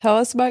Tell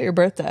us about your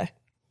birthday.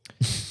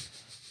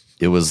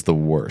 It was the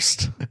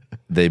worst.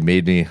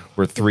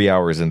 We're 3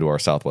 hours into our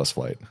Southwest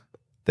flight.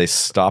 They don't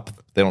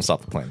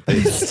stop the plane.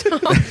 They Stop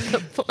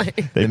the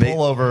plane. They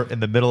pull over in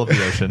the middle of the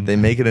ocean. They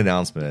make an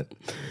announcement,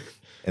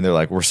 and they're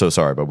like, "We're so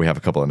sorry, but we have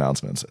a couple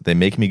announcements." They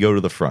make me go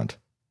to the front.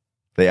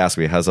 They ask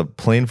me, "Has a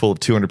plane full of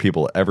 200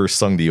 people ever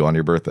sung to you on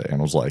your birthday?" And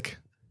I was like,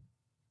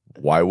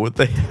 "Why would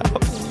they have?"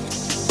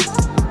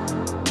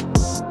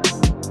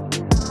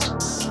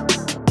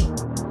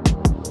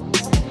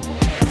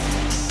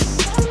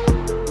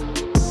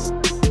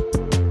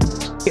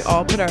 We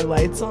all put our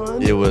lights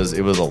on. It was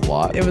a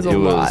lot. It was a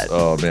lot.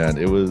 Oh man,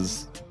 it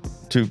was.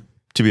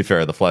 To be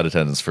fair, the flight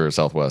attendants for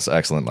Southwest,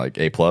 excellent, like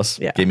A+.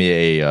 Yeah. Gave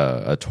me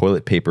a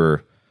toilet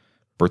paper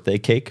birthday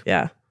cake.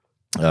 Yeah.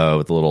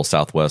 With the little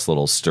Southwest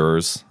little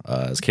stirs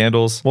as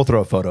candles. We'll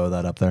throw a photo of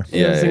that up there.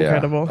 It was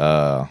incredible.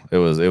 It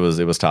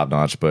was top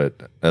notch.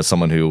 But as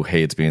someone who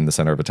hates being the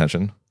center of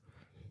attention,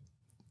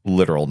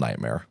 literal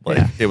nightmare.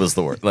 Like it was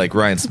the worst. Like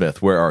Ryan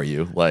Smith, where are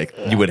you? Like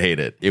you would hate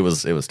it. It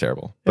was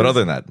terrible. But other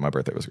than that, my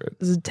birthday was great.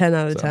 This is a 10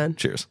 out of 10.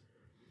 Cheers.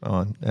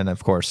 And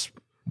of course,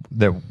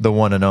 the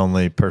one and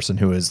only person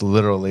who is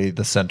literally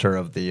the center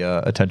of the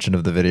attention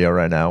of the video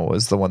right now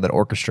was the one that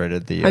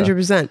orchestrated the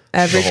 100%.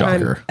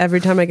 shocker.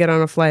 Every time I get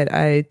on a flight,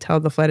 I tell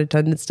the flight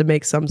attendants to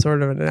make some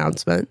sort of an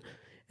announcement.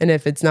 And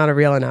if it's not a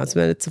real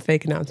announcement, it's a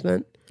fake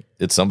announcement.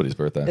 It's somebody's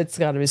birthday. It's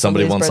got to be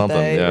Somebody somebody's won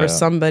birthday something. Yeah, or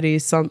somebody.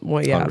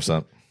 Well, yeah,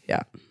 100%.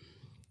 yeah.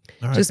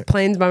 Right. Just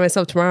planes by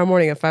myself tomorrow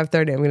morning at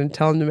 5:30. I'm going to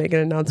tell them to make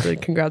an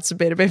announcement. Congrats to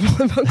Beta Bay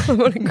Volleyball Club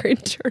on a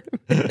great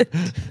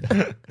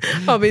tournament.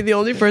 I'll be the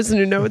only person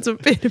who knows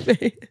what Beta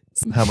Bay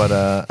is. How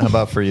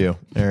about for you,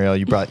 Ariel?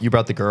 You brought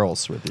the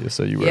girls with you,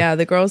 so you were Yeah,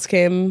 the girls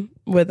came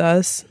with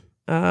us.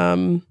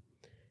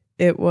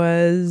 It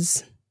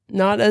was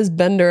not as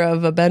bender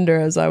of a bender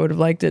as I would have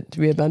liked it to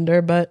be a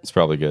bender, but It's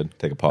probably good.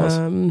 Take a pause.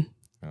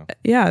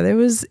 yeah, it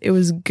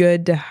was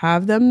good to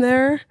have them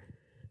there.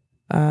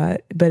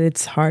 But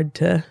it's hard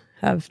to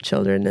have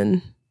children and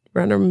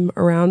run them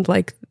around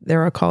like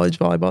they're a college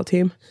volleyball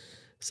team.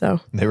 So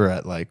they were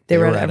at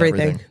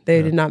everything.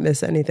 They did not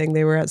miss anything.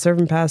 They were at Serve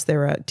and Pass. They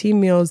were at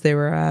team meals. They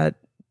were at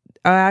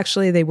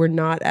actually they were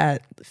not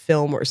at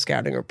film or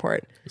scouting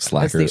report.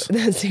 Slackers.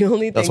 That's the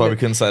only thing. That's why we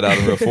couldn't side out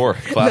in row 4.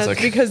 Classic.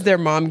 That's because their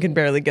mom can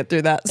barely get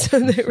through that. So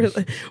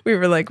we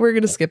were like, we're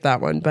going to skip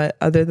that one. But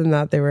other than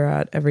that, they were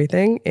at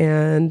everything.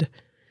 And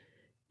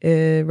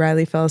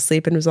Riley fell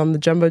asleep and was on the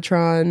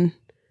Jumbotron,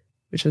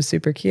 which was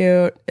super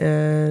cute.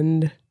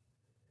 And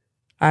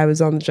I was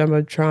on the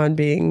Jumbotron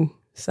being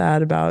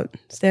sad about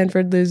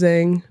Stanford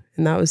losing.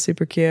 And that was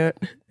super cute.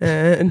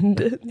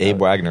 And Abe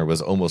Wagner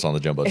was almost on the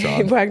Jumbotron.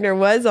 Abe Wagner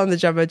was on the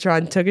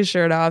Jumbotron, took his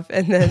shirt off,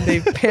 and then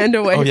they panned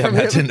away Oh yeah, from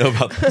Matt him. didn't know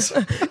about this.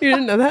 You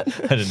didn't know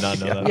that? I did not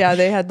know that. Yeah,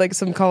 they had like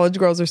some college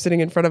girls were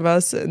sitting in front of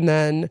us, and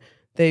then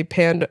they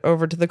panned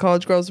over to the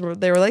college girls.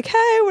 They were like,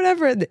 "Hey,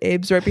 whatever." And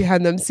Abe's right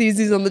behind them, sees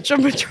he's on the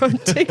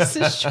Jumbotron, takes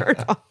his shirt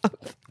off.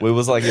 It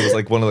was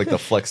like one of like the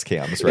flex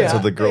cams, right? Yeah, so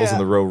the girls yeah. in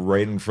the row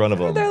right in front of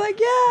them. They're like,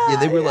 "Yeah." Yeah,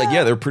 they were like,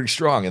 yeah, they're pretty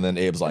strong. And then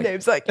Abe's like,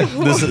 Abe's like,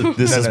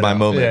 this is my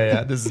moment.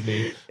 Yeah, this is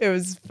me. It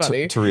was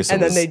funny. Teresa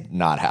and then was they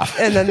not happy.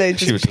 and then they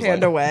She was just just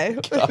panned like, away.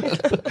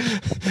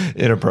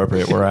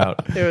 Inappropriate. We're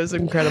out. It was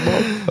incredible.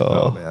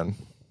 Oh man,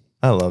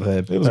 I love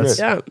it. it was great.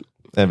 Yeah.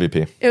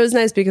 MVP. It was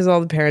nice because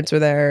all the parents were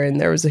there, and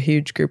there was a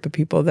huge group of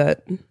people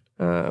that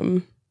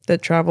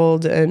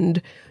traveled.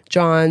 And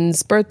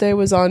John's birthday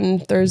was on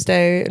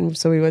Thursday, and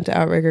so we went to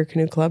Outrigger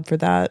Canoe Club for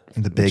that.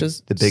 The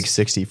big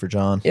 60 for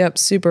John. Yep,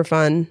 super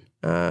fun.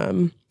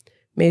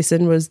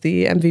 Mason was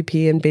the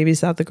MVP and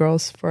babysat the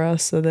girls for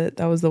us, so that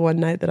was the one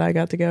night that I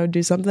got to go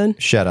do something.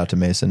 Shout out to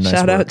Mason. Nice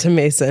Shout work. out to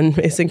Mason.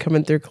 Mason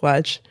coming through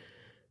clutch.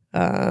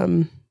 Yeah,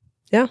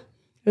 it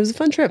was a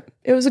fun trip.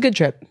 It was a good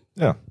trip.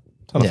 Yeah,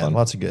 ton of fun.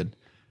 Lots of good.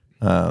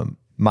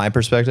 My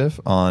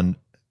perspective on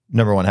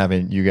number one,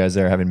 having you guys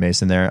there, having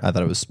Mason there, I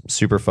thought it was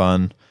super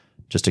fun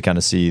just to kind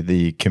of see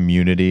the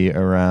community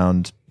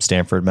around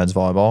Stanford men's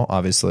volleyball.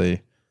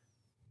 Obviously,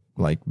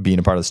 like being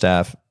a part of the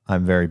staff,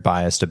 I'm very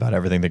biased about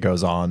everything that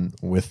goes on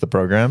with the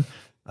program.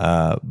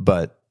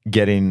 But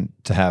getting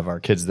to have our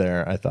kids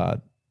there, I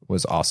thought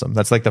was awesome.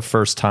 That's like the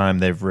first time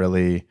they've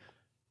really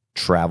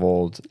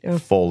traveled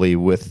fully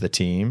with the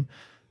team.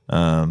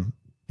 And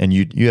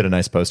you had a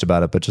nice post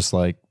about it, but just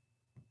like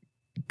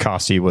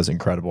Costi was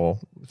incredible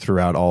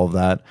throughout all of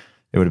that.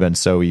 It would have been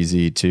so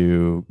easy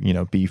to,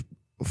 be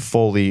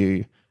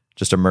fully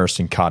just immersed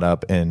and caught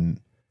up in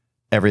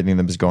everything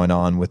that was going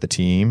on with the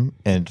team.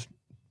 And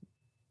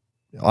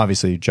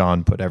obviously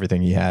John put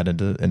everything he had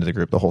into the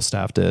group. The whole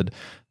staff did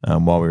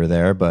while we were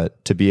there,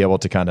 but to be able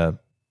to kind of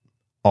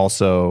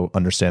also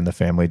understand the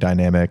family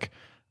dynamic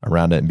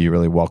around it and be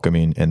really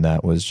welcoming in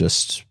that was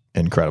just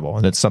incredible.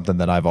 And it's something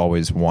that I've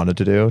always wanted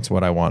to do. It's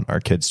what I want our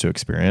kids to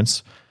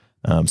experience.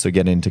 So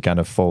getting to kind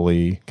of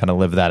fully kind of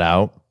live that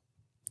out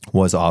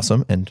was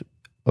awesome. And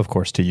of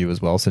course to you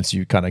as well, since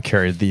you kind of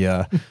carried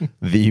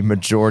the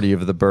majority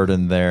of the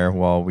burden there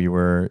while we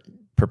were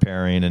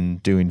preparing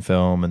and doing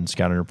film and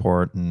scouting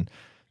report and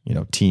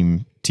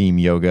team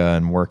yoga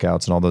and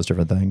workouts and all those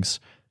different things.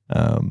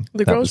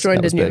 The girls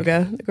joined in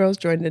yoga. The girls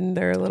joined in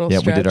their little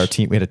stretch. We did our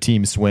team. We had a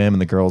team swim,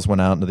 and the girls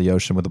went out into the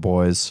ocean with the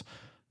boys.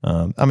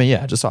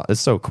 Just it's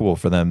so cool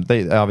for them.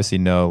 They obviously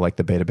know like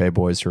the Beta Bay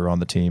boys who are on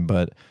the team,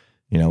 but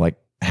like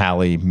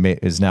Hallie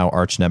is now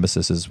arch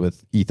nemesis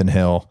with Ethan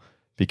Hill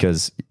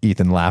because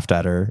Ethan laughed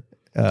at her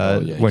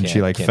when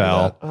she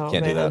fell.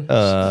 Can't do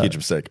that. Huge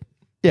mistake.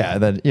 Yeah,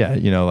 then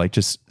like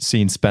just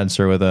seeing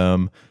Spencer with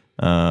him.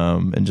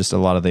 And just a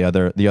lot of the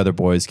other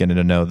boys getting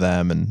to know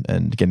them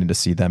and getting to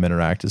see them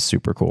interact is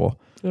super cool.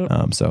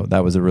 Yep. So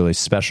that was a really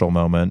special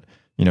moment.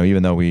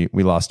 Even though we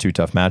lost 2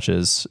 tough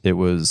matches, there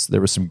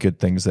were some good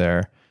things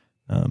there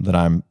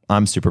that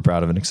I'm super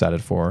proud of and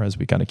excited for as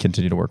we kind of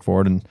continue to work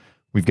forward. And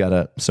we've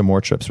got some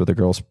more trips where the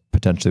girls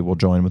potentially will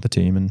join with the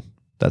team, and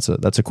that's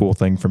a cool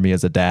thing for me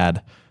as a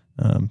dad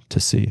to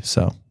see.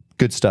 So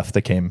good stuff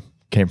that came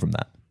from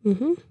that.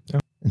 Mm-hmm. Yeah.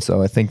 And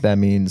so I think that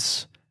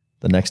means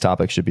the next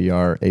topic should be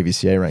our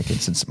AVCA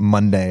rankings, since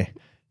Monday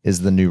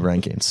is the new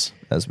rankings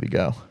as we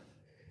go.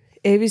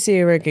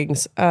 AVCA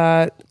rankings,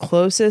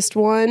 closest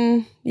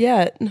one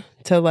yet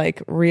to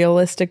like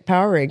realistic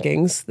power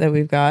rankings that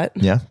we've got.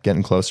 Yeah,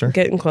 getting closer.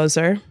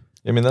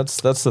 I mean,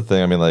 that's the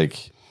thing. I mean,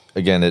 like,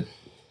 again,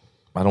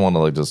 I don't want to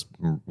like just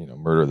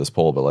murder this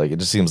poll, but like it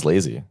just seems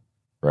lazy,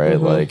 right?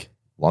 Mm-hmm. Like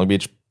Long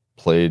Beach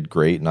played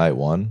great night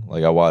 1.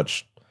 Like I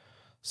watched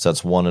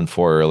sets 1 and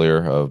 4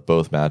 earlier of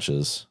both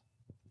matches.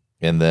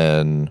 And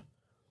then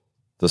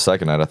the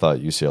second night, I thought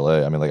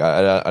UCLA. I mean, like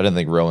I didn't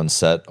think Rowan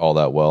set all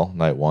that well.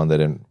 Night 1, they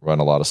didn't run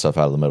a lot of stuff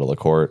out of the middle of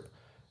the court,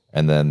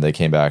 and then they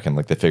came back and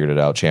like they figured it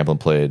out. Champlin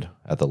played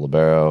at the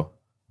libero.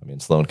 I mean,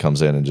 Sloan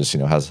comes in and just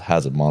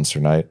has a monster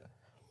night.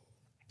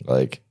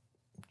 Like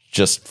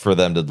just for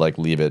them to like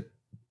leave it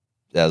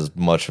as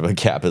much of a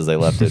gap as they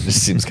left it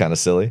just seems kind of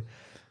silly.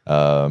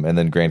 And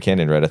then Grand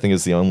Canyon, right? I think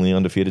is the only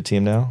undefeated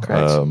team now.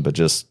 Correct. But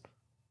just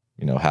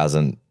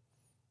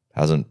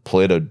hasn't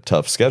played a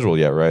tough schedule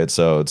yet, right?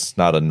 So it's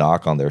not a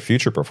knock on their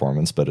future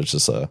performance, but it's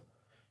just how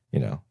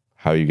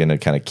are you going to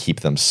kind of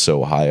keep them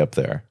so high up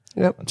there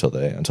until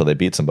they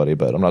beat somebody?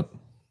 But I'm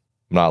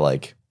not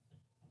like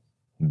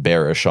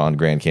bearish on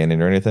Grand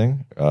Canyon or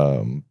anything.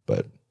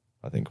 But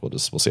I think we'll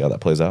see how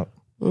that plays out.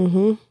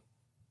 Mm-hmm.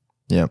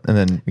 Yeah, and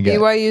then we got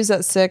BYU's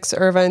at 6,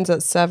 Irvine's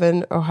at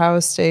 7, Ohio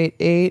State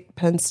 8,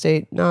 Penn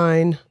State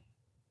 9,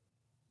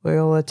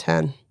 Loyola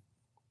 10.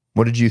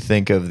 What did you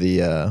think of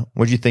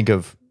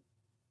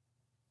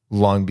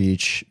Long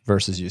Beach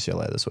versus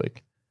UCLA this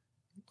week?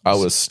 I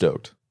was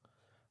stoked.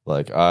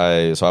 Like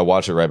I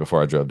watched it right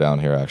before I drove down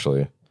here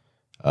actually.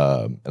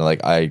 And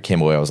like I came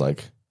away, I was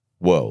like,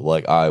 whoa,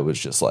 like I was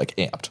just like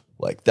amped.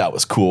 Like that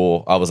was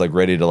cool. I was like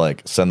ready to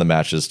like send the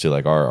matches to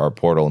like our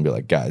portal and be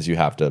like, guys, you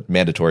have to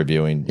mandatory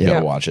viewing, you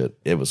gotta watch it.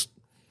 It was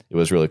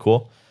really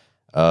cool.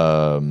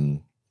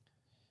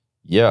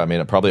 Yeah, I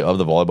mean probably of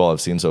the volleyball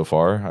I've seen so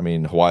far. I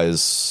mean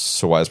Hawaii's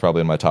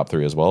probably in my top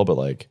 3 as well, but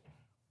like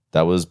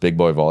that was big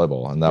boy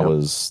volleyball, and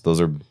those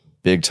are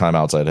big time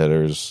outside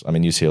hitters. I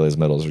mean, UCLA's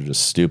middles are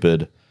just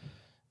stupid.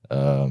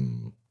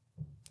 And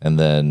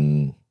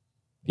then,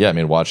 I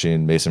mean,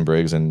 watching Mason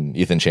Briggs and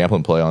Ethan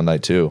Champlin play on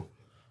night 2,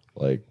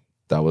 like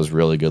that was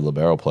really good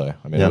libero play.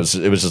 I mean, it was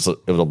a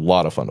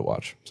lot of fun to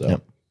watch.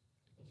 So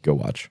go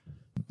watch.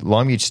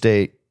 Long Beach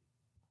State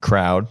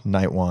crowd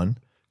night 1,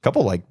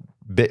 couple like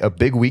a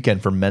big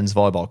weekend for men's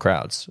volleyball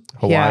crowds.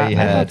 Hawaii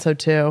had I thought so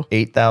too.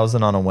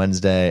 8,000 on a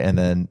Wednesday, and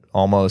then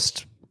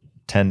almost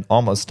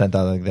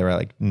 10,000. They were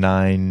like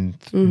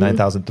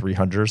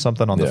 9,300 or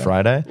something on the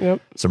Friday.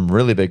 Yep. Two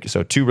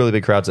really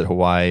big crowds at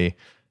Hawaii,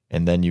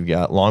 and then you've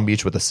got Long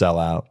Beach with a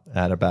sellout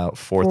at about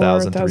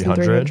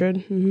 4,300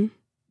 mm-hmm.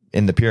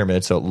 in the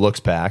pyramid. So it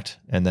looks packed,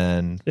 and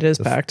then it is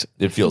packed.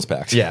 It feels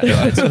packed. Yeah,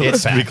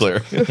 it's to be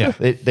clear. Yeah,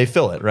 they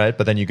fill it, right?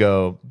 But then you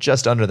go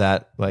just under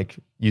that, like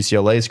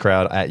UCLA's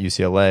crowd at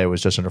UCLA was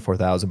just under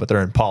 4,000, but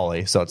they're in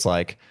Poly, so it's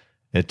like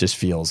it just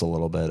feels a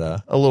little bit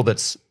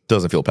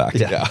doesn't feel packed.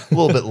 Yeah, a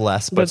little bit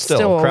less, but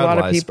still a lot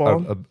of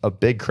people. A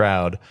big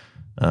crowd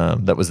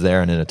that was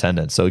there and in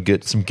attendance. So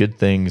some good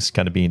things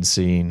kind of being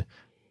seen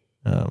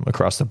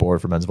across the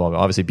board for men's volleyball.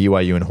 Obviously,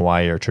 BYU and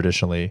Hawaii are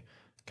traditionally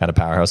kind of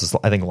powerhouses.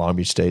 I think Long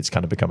Beach State's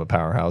kind of become a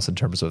powerhouse in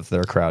terms of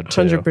their crowd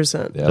too.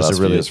 100%. Yeah, that's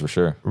really for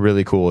sure.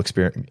 Really cool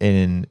experience,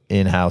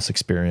 in-house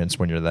experience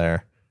when you're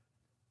there.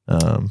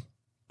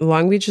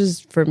 Long Beach is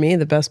for me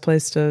the best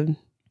place to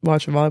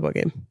watch a volleyball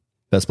game.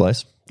 Best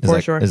place?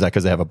 Sure. Is that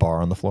because they have a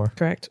bar on the floor?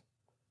 Correct.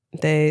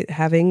 They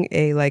having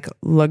a like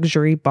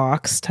luxury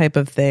box type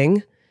of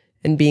thing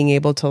and being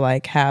able to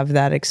like have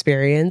that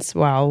experience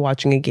while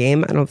watching a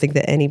game. I don't think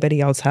that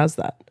anybody else has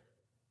that.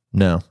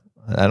 No,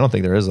 I don't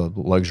think there is a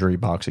luxury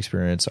box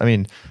experience. I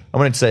mean, I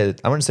wouldn't say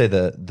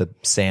the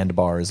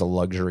sandbar is a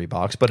luxury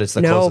box, but it's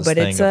the closest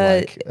thing of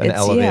like an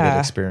elevated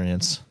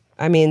experience.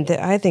 I mean,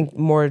 I think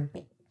more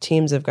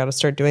teams have got to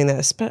start doing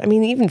this, but I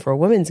mean, even for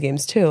women's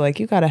games too, like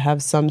you got to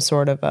have some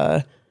sort of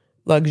a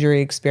luxury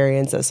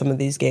experience at some of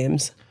these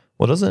games.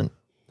 Well, they've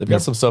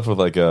got some stuff with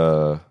like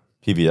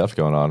PBF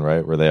going on,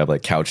 right? Where they have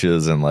like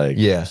couches and like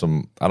Yeah.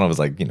 some, I don't know if it's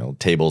like, you know,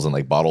 tables and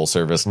like bottle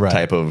service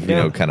type of, you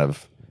know, kind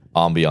of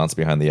ambiance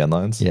behind the end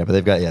lines. Yeah, but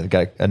they've got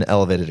an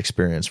elevated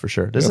experience for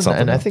sure.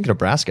 And I think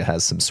Nebraska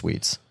has some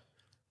suites.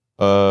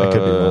 I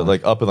could be wrong.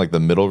 Like up in like the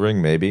middle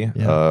ring, maybe.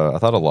 Yeah. I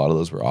thought a lot of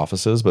those were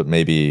offices, but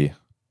maybe,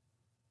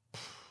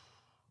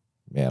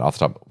 man, off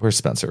the top, where's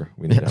Spencer?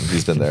 We need him.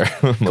 He's been there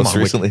most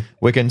recently.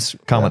 Wickens,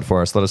 comment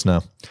for us. Let us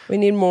know. We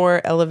need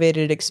more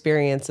elevated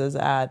experiences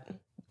at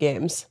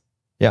games.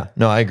 Yeah,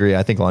 no, I agree.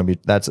 I think Long Beach,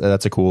 that's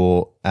a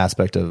cool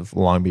aspect of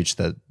Long Beach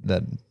that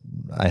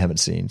I haven't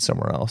seen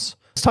somewhere else.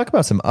 Let's talk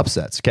about some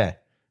upsets. Okay.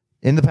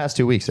 In the past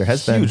 2 weeks, there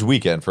has been Huge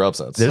weekend for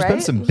upsets. There's been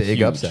Right? some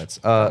big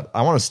upsets. I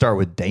want to start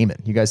with Damon.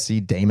 You guys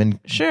see Damon?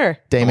 Sure.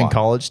 Damon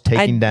College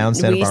taking down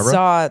Santa Barbara. We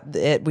saw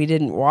it. We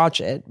didn't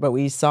watch it, but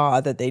we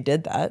saw that they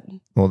did that.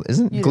 Well,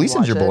 isn't didn't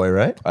Gleason's your watch boy,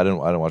 right? I didn't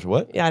watch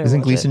what? Yeah, I didn't Isn't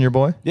watch Gleason it. your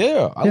boy?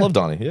 Yeah, I love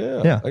Donnie.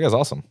 Yeah. Yeah. That guy's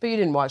awesome. But you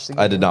didn't watch the game.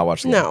 I did not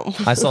watch the game. No.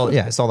 I saw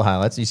the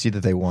highlights. You see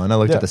that they won. I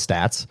looked at the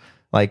stats.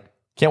 Like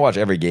Can't watch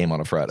every game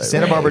on a Friday.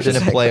 Santa right? Barbara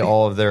didn't play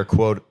all of their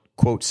quote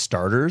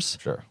starters,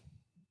 Sure.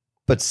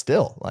 but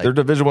still, like They're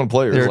Division I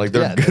players. they're- Like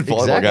they're yeah, good volleyball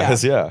exactly.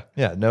 guys. Yeah.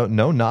 yeah,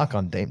 no knock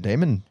on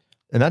Damon.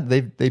 And that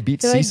they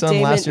beat feel like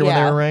CSUN last year when they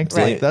Damon- were ranked.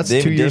 right. Like, that's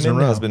Damon 2 years in a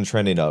row. has been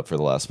trending up for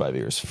the last 5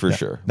 years for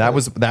sure. That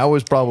was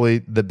probably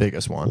the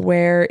biggest one.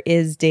 Where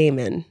is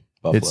Damon?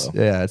 Buffalo.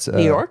 It's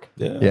New York?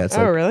 yeah. It's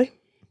Oh, like, really?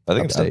 I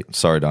think upstate.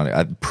 sorry, Donnie.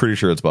 I'm pretty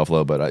sure it's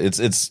Buffalo, but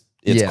it's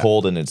Yeah.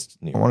 cold and it's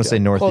New I York. want to say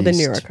northeast. Cold in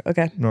New York.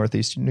 Okay.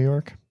 Northeast New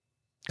York.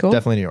 Cool.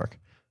 Definitely New York.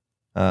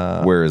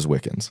 Where is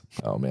Wickens?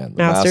 Oh man, the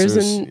Masters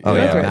and Oh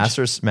yeah,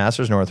 Northridge.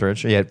 Masters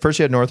Northridge. Yeah, first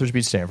you had Northridge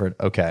beat Stanford.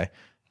 Okay,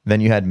 then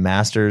you had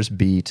Masters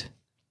beat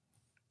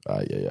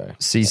yeah.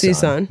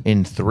 CSUN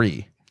in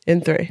 3,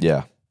 In 3.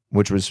 Yeah.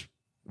 which was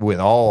with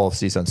all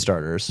CSUN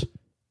starters,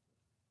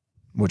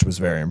 which was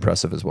very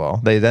impressive as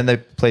well. They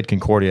played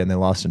Concordia and they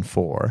lost in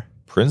 4.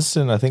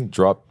 Princeton, I think,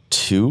 dropped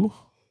 2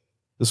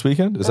 this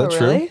weekend. Is that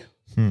true?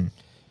 Really?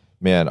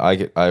 Man,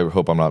 I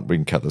hope we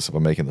can cut this if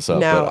I'm making this up.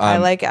 No,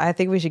 but I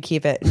think we should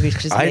keep it. We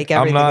should just make I'm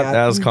everything not up.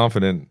 as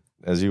confident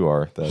as you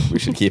are that we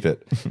should keep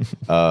it.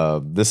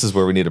 This is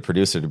where we need a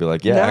producer to be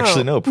like, yeah, No.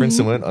 actually, no,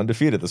 Princeton went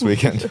undefeated this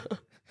weekend.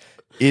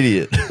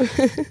 Idiot.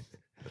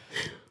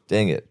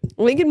 Dang it.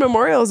 Lincoln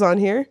Memorial's on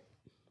here.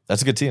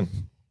 That's a good team.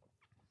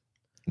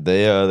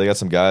 They got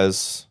some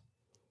guys.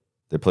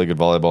 They play good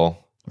volleyball.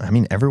 I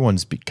mean,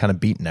 everyone's kind of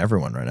beating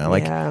everyone right now.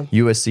 Like Yeah.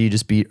 USC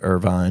just beat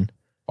Irvine.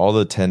 All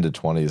the 10 to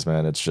 20s,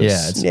 man. It's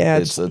just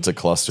it's a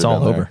cluster. It's all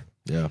down there. over.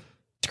 Yeah.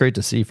 It's great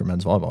to see for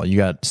men's volleyball. You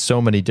got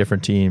so many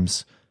different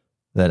teams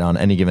that on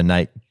any given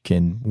night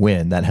can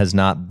win. That has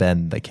not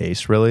been the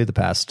case really the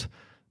past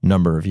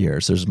number of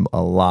years. There's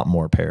a lot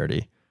more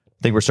parity.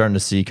 I think we're starting to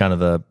see kind of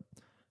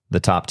the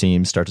top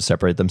teams start to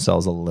separate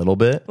themselves a little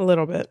bit, A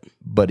little bit.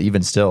 but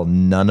even still,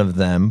 none of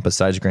them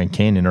besides Grand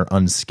Canyon are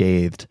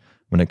unscathed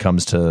when it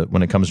comes to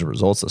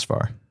results this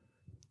far.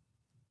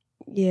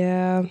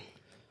 Yeah.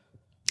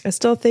 I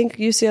still think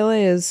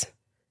UCLA is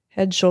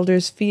head,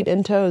 shoulders, feet,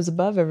 and toes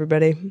above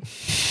everybody.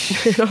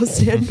 And I'll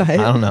stand by it.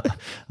 I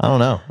don't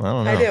know.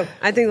 I do.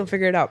 I think they'll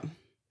figure it out.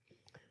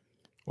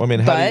 Well, I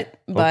mean,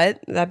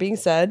 But that being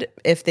said,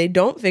 if they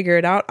don't figure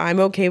it out, I'm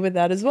okay with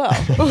that as well.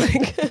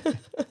 Like,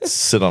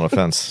 sit on a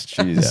fence.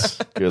 Jeez,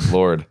 good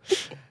Lord.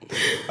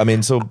 I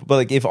mean, but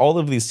like, if all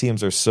of these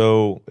teams are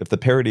if the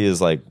parity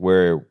is like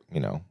where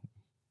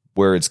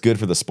it's good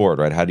for the sport,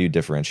 right? How do you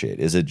differentiate?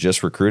 Is it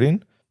just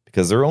recruiting?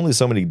 Because there are only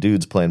so many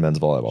dudes playing men's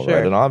volleyball, Sure.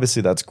 right? And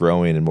obviously that's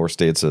growing, and more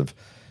states have,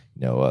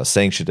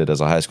 sanctioned it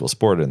as a high school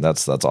sport, and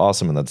that's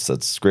awesome, and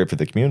that's great for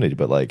the community.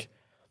 But like,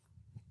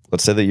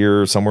 let's say that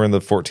you're somewhere in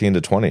the 14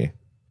 to 20.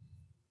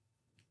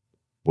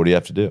 What do you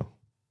have to do?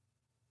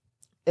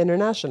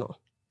 international.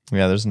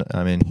 Yeah,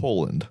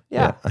 Poland.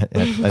 Yeah.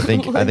 I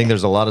think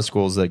there's a lot of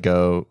schools that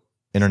go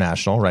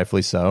international,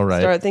 rightfully so,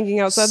 right? Start thinking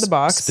outside the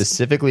box.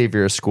 Specifically, if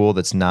you're a school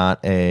that's not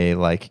a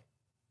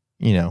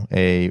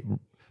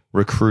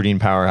recruiting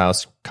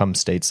powerhouse come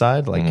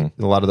stateside, like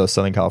a lot of those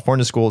Southern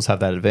California schools have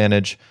that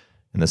advantage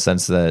in the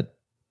sense that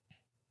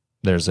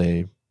there's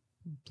a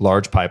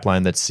large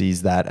pipeline that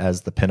sees that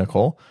as the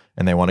pinnacle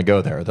and they want to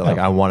go there. They're like,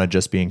 I want to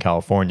just be in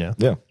California.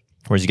 Yeah.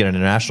 Whereas you get an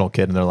international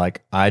kid and they're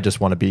like, I just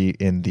want to be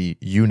in the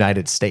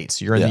United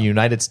States. You're in the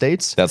United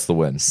States. That's the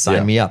win.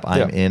 Sign me up.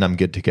 I'm in. I'm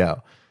good to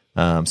go.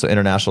 So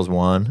international is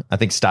one. I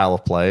think style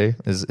of play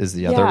is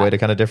the other way to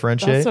kind of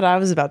differentiate. That's what I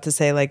was about to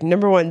say. Like,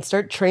 number one,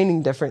 start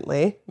training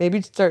differently.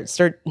 Maybe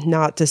start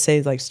not to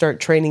say like start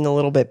training a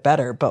little bit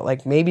better, but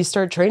like maybe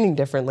start training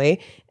differently.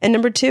 And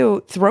number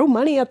two, throw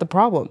money at the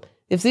problem.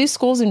 If these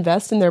schools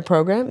invest in their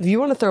program, if you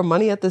want to throw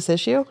money at this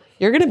issue,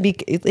 you're going to be,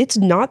 it's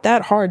not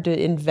that hard to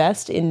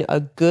invest in a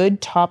good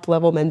top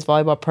level men's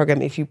volleyball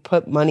program if you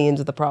put money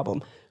into the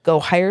problem. Go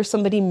hire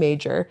somebody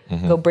major,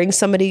 go bring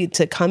somebody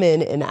to come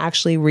in and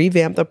actually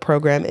revamp the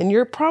program. And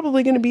you're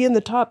probably going to be in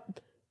the top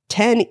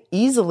 10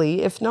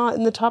 easily, if not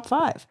in the top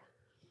 5.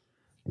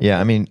 Yeah,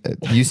 I mean,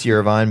 UC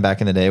Irvine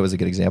back in the day was a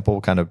good example.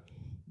 Kind of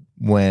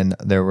when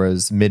there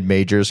was mid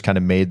majors kind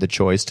of made the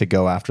choice to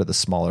go after the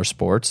smaller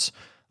sports,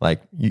 like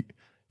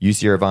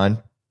UC Irvine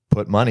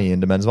put money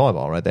into men's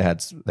volleyball, right? They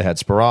had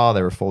Sparrow,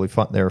 they were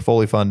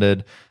fully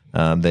funded.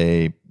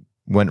 They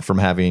went from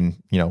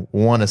having,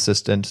 one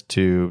assistant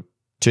to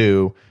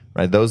two,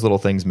 right? Those little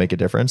things make a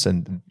difference.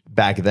 And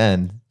back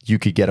then you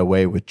could get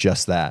away with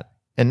just that.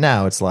 And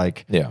now it's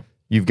like,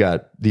 you've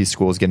got these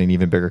schools getting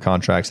even bigger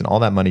contracts, and all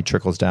that money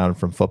trickles down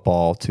from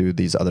football to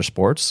these other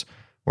sports,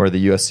 where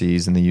the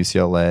USCs and the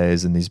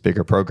UCLAs and these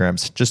bigger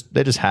programs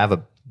they just have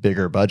a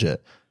bigger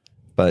budget.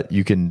 But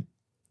you can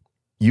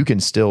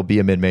still be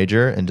a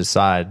mid-major and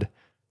decide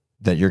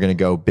that you're going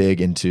to go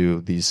big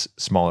into these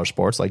smaller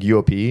sports, like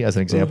UOP as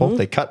an example.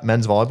 They cut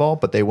men's volleyball,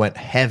 but they went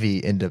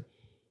heavy into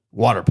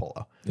water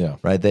polo. Yeah.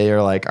 Right. They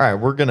are like, all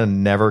right, we're going to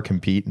never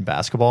compete in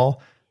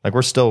basketball. Like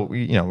we're still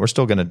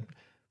going to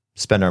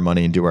spend our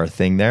money and do our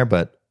thing there,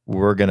 but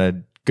we're going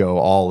to go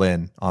all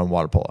in on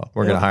water polo.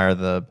 We're going to hire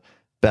the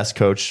best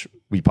coach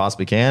we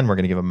possibly can. We're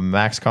going to give him a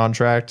max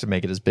contract to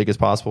make it as big as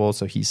possible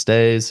so he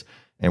stays,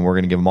 and we're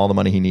going to give him all the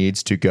money he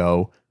needs to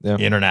go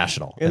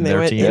international. And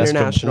their team is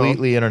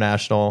completely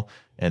international,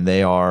 and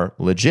they are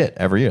legit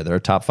every year. They're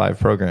a top 5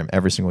 program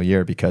every single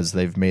year because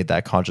they've made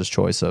that conscious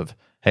choice of,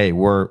 hey,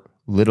 we're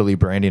literally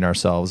branding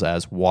ourselves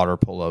as Water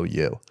Polo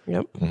U.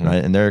 Yep.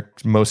 Right? And there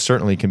most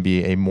certainly can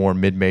be a more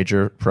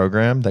mid-major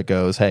program that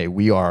goes, hey,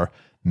 we are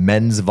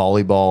men's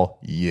volleyball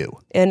U.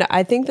 And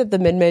I think that the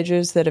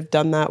mid-majors that have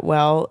done that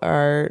well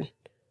are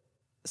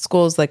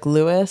schools like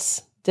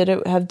Lewis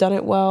have done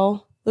it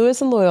well.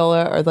 Lewis and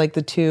Loyola are like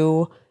the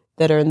two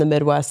that are in the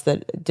Midwest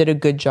that did a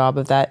good job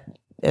of that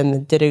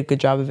and did a good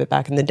job of it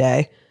back in the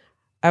day.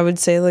 I would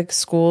say like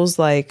schools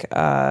like,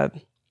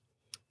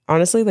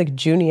 honestly, like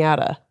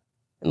Juniata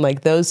and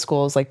like those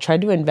schools like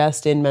tried to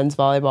invest in men's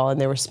volleyball, and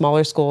they were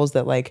smaller schools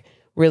that like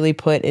really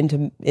put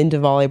into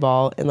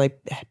volleyball and like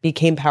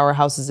became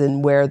powerhouses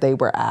in where they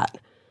were at.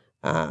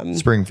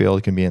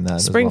 Springfield can be in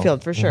that.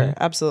 Springfield for sure.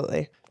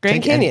 Absolutely.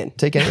 Grand Canyon.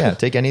 Take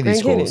any of these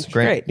schools.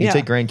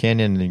 Take Grand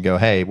Canyon and you go,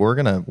 hey,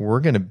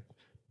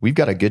 we've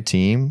got a good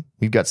team.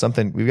 We've got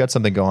something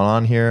going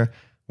on here.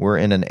 We're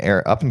in an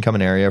up and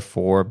coming area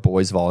for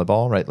boys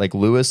volleyball, right? Like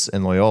Lewis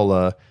and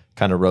Loyola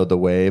kind of rode the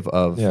wave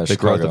of the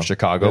growth of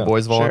Chicago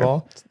boys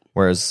volleyball. Sure.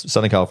 Whereas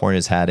Southern California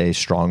has had a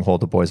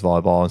stronghold of boys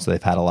volleyball, and so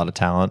they've had a lot of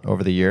talent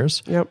over the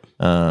years. Yep.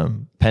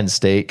 Penn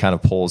State kind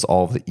of pulls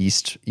all of the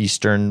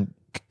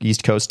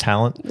East Coast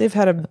talent. They've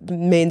had a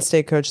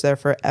mainstay coach there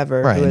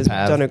forever who has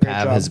done a great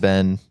job. Has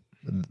been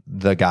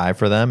the guy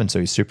for them, and so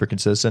he's super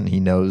consistent. He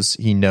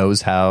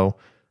knows how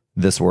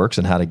this works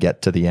and how to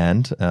get to the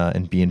end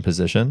and be in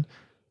position.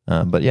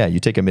 But yeah, you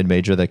take a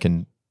mid-major that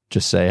can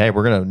just say, hey,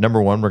 we're going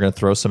to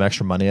throw some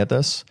extra money at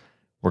this.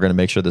 We're going to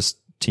make sure this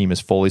team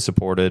is fully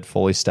supported,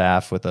 fully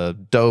staffed with a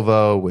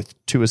Dovo, with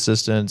 2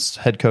 assistants,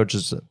 head coach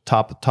is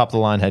top of the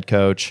line head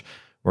coach.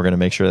 We're going to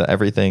make sure that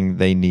everything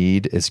they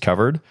need is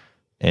covered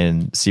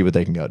and see what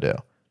they can go do.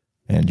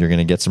 And you're going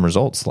to get some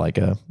results like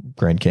a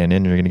Grand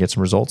Canyon. You're going to get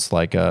some results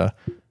like an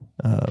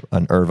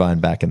Irvine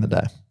back in the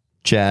day.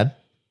 Chad?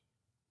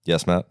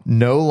 Yes, Matt?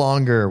 No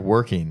longer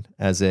working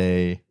as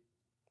a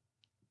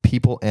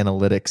people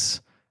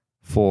analytics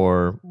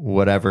for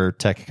whatever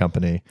tech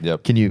company.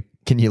 Yep.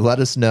 Can you let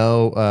us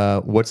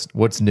know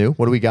what's new?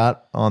 What do we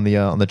got on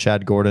the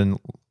Chad Gordon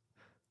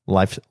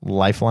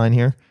lifeline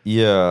here?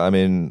 Yeah, I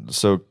mean,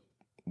 so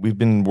we've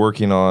been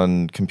working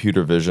on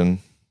computer vision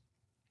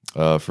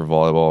for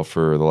volleyball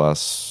for the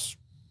last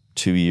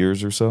 2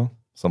 years or so,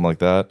 something like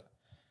that.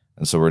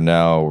 And so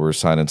we're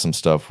signing some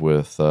stuff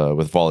with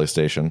Volley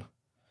Station,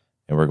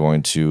 and we're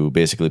going to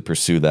basically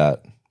pursue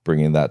that,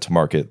 bringing that to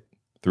market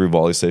through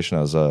Volley Station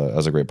as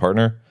a great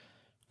partner,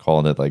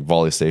 calling it like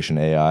Volley Station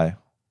AI,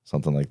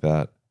 something like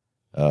that.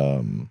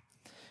 And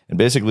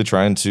basically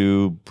trying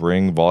to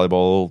bring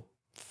volleyball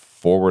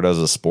forward as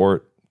a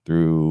sport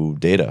through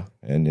data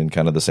and in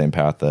kind of the same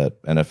path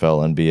that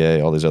NFL,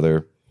 NBA, all these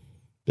other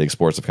big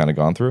sports have kind of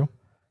gone through.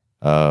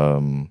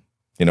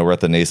 We're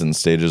at the nascent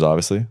stages,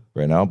 obviously,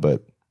 right now,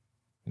 but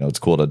it's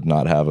cool to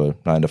not have a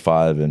 9 to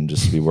 5 and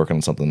just be working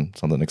on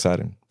something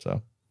exciting.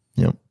 So,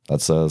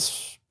 that's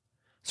us.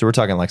 So we're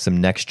talking like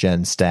some next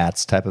gen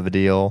stats type of a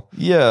deal.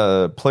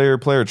 Yeah, player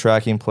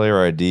tracking,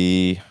 player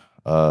ID,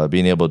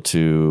 being able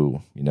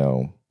to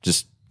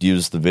just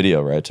use the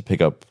video, right, to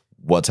pick up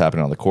what's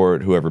happening on the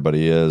court, who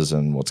everybody is,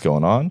 and what's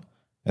going on,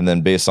 and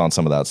then based on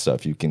some of that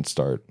stuff, you can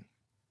start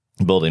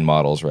building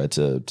models, right,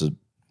 to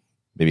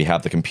maybe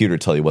have the computer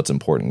tell you what's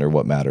important or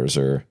what matters,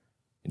 or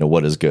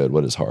what is good,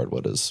 what is hard,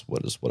 what is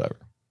whatever.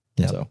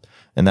 Yeah. So,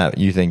 and that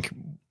you think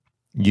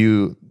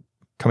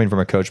coming from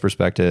a coach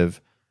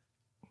perspective,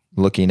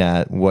 looking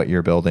at what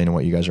you're building and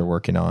what you guys are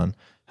working on,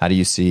 how do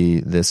you see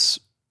this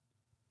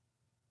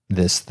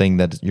thing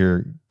that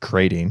you're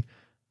creating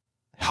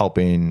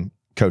helping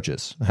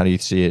coaches? How do you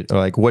see it? Or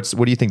like, what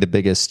do you think the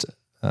biggest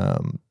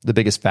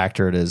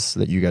factor it is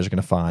that you guys are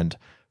going to find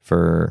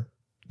for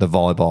the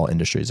volleyball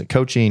industry? Is it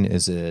coaching?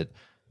 Is it?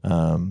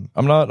 I'm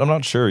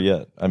not sure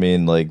yet. I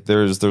mean, like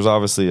there's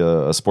obviously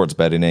a sports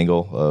betting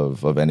angle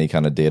of any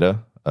kind of data.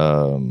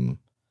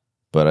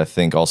 But I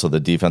think also the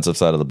defensive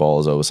side of the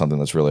ball is always something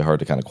that's really hard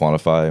to kind of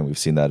quantify, and we've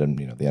seen that in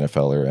the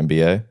NFL or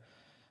NBA,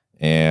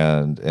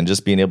 and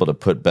just being able to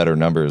put better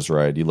numbers,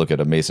 right? You look at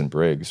a Mason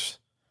Briggs,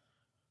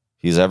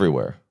 he's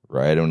everywhere,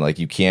 right? And like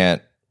you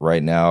can't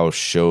right now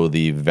show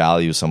the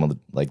value someone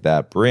like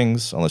that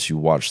brings unless you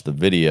watch the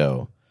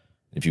video.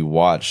 If you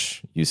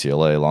watch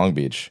UCLA Long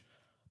Beach,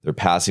 they're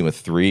passing with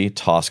 3,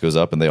 toss goes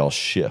up, and they all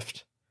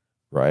shift.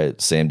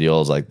 Right? Same deal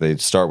as like they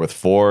start with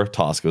 4,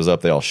 toss goes up,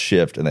 they all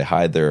shift and they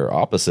hide their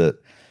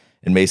opposite.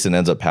 And Mason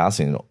ends up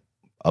passing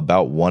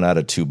about 1 out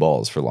of 2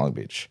 balls for Long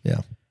Beach.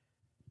 Yeah.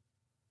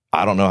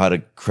 I don't know how to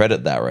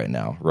credit that right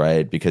now,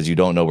 right? Because you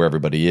don't know where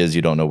everybody is.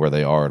 You don't know where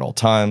they are at all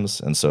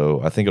times. And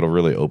so I think it'll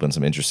really open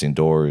some interesting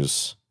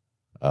doors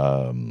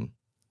on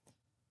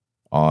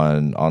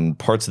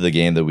parts of the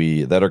game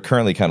that are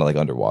currently kind of like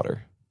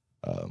underwater.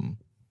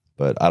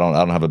 But I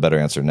don't have a better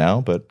answer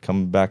now, but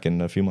come back in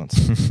a few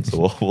months.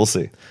 So we'll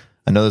see.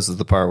 I know this is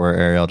the part where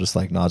Ariel just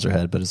like nods her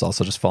head, but is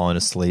also just falling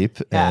asleep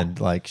and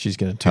like she's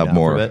going to tune out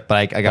for a bit.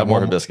 But I got more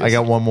hibiscus. I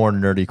got one more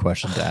nerdy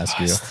question to ask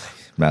you.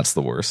 Matt's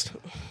the worst.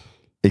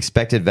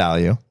 Expected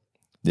value.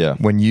 Yeah.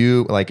 When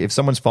you like, if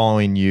someone's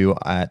following you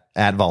at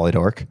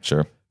VolleyDork,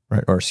 sure,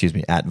 right, or excuse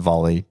me, at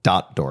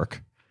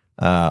volley.dork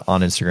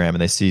on Instagram,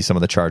 and they see some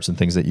of the charts and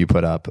things that you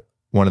put up,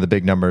 one of the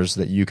big numbers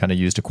that you kind of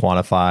use to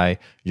quantify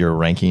your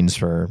rankings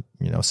for,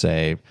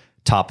 say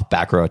top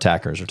back row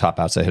attackers or top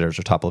outside hitters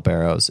or top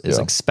liberos is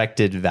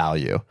expected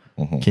value.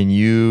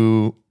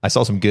 Mm-hmm. I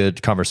saw some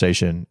good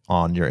conversation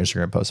on your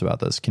Instagram post about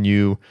this. Can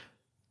you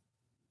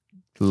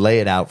lay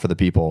it out for the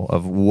people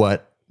of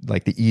what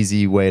like the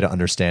easy way to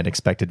understand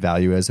expected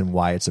value is and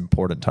why it's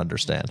important to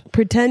understand?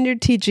 Pretend you're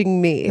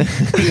teaching me.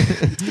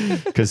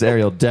 Because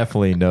Ariel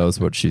definitely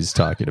knows what she's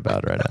talking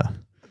about right now.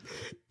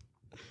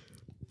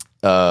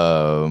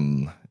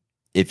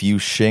 If you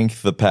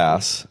shank the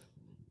pass,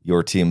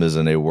 your team is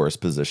in a worse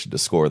position to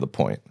score the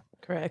point.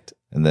 Correct.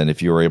 And then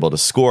if you were able to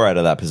score out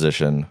of that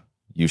position,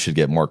 you should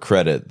get more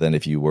credit than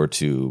if you were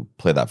to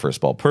play that first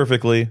ball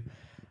perfectly.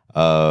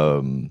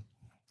 I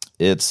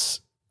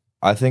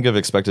think of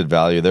expected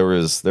value. There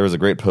was a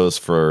great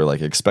post for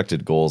like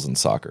expected goals in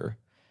soccer,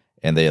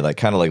 and they like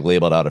kind of like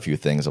labeled out a few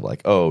things of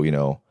like,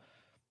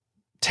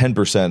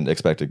 10%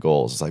 expected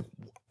goals. It's like,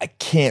 I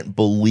can't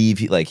believe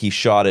he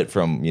shot it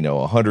from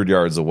 100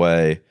 yards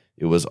away.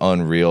 It was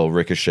unreal,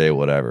 ricochet,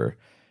 whatever.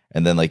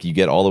 And then like you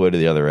get all the way to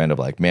the other end of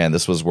like, man,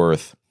 this was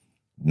worth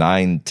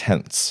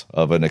 9/10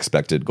 of an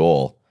expected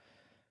goal.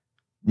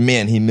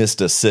 Man, he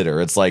missed a sitter.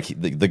 It's like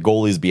the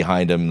goalie's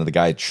behind him and the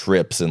guy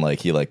trips and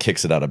like he like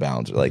kicks it out of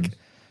bounds. Like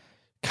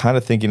kind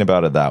of thinking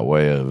about it that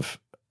way of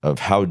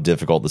how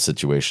difficult the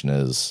situation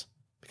is,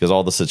 because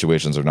all the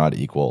situations are not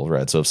equal,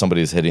 right? So if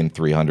somebody's hitting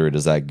 300,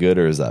 is that good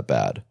or is that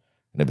bad?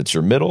 And if it's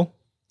your middle,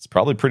 it's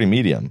probably pretty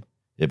medium.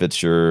 If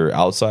it's your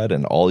outside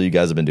and all you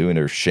guys have been doing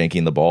are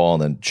shanking the ball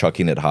and then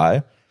chucking it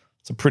high,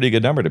 it's a pretty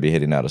good number to be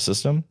hitting out of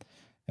system.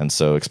 And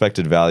so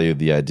expected value,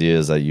 the idea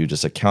is that you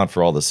just account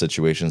for all the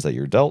situations that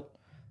you're dealt,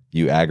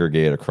 you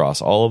aggregate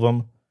across all of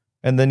them,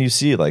 and then you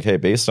see like, hey,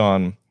 based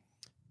on,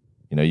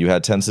 you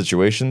had 10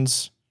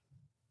 situations,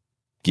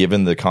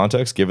 given the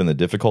context, given the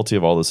difficulty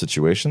of all the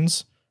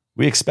situations,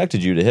 we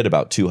expected you to hit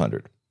about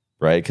 200.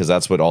 Right? Because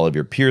that's what all of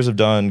your peers have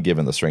done,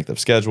 given the strength of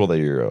schedule that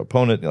your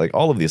opponent, like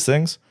all of these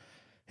things.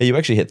 Hey, you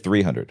actually hit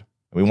 300. And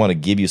we want to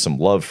give you some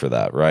love for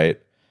that, right?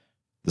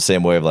 The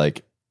same way of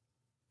like,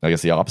 I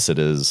guess the opposite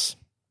is,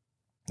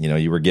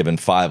 you were given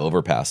 5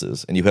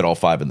 overpasses and you hit all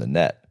 5 in the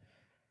net.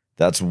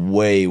 That's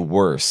way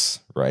worse,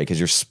 right? Because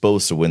you're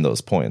supposed to win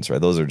those points,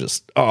 right? Those are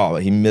just,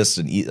 he missed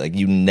like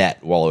you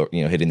net while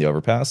hitting the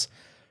overpass.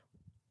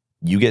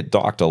 You get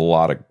docked a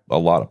lot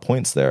of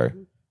points there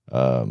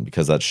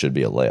because that should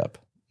be a layup.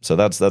 So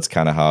that's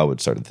kind of how I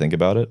would start to think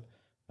about it.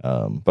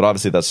 But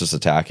obviously that's just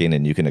attacking,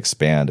 and you can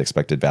expand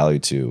expected value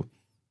to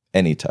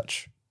any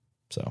touch.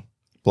 So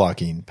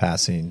blocking,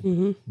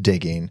 passing,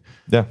 digging.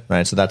 Yeah.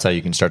 Right. So that's how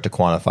you can start to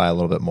quantify a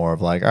little bit more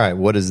of like, all right,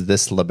 what does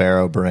this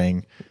libero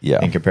bring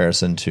in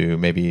comparison to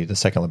maybe the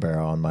second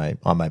libero on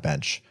my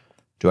bench?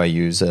 Do I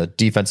use a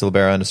defensive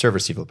libero and a serve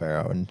receive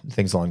libero and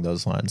things along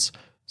those lines?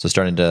 So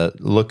starting to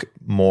look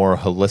more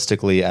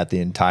holistically at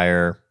the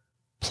entire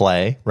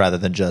play rather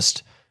than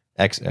just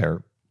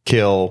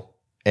kill,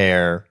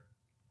 air,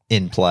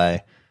 in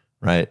play,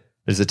 right?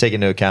 Does it take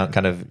into account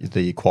kind of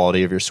the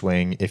quality of your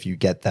swing if you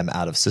get them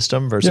out of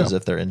system versus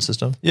if they're in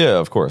system? Yeah,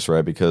 of course,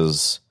 right?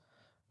 Because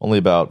only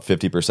about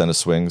 50% of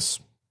swings,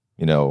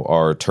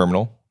 are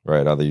terminal,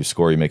 right? Either you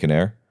score, you make an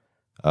air.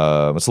 It's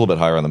a little bit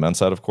higher on the men's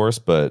side, of course,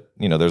 but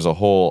there's a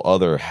whole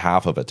other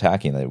half of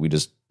attacking that we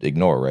just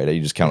ignore, right?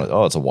 You just count it.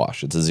 Oh, it's a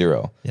wash. It's a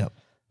 0. Yeah.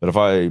 But if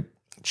I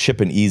chip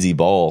an easy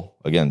ball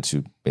again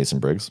to Mason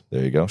Briggs,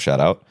 there you go, shout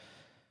out.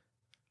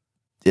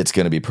 It's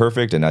going to be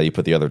perfect, and now you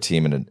put the other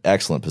team in an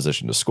excellent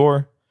position to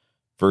score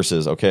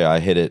versus, okay, I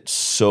hit it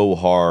so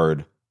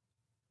hard,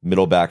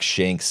 middle back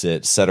shanks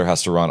it, setter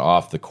has to run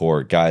off the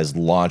court, guys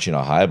launching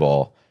a high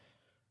ball.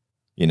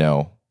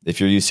 If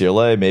you're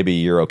UCLA, maybe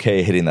you're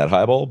okay hitting that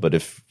high ball, but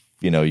if,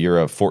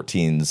 you're a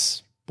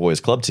 14s boys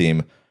club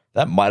team,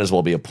 that might as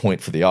well be a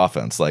point for the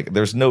offense. Like,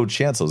 there's no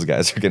chance those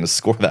guys are going to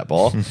score that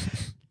ball.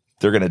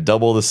 They're going to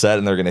double the set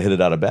and they're going to hit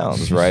it out of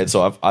bounds, right?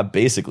 So I've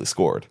basically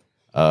scored.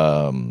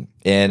 And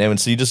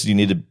so you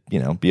need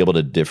to, be able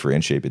to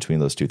differentiate between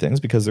those two things,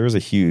 because there is a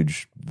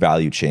huge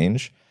value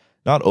change,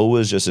 not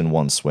always just in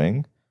one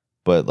swing,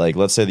 but like,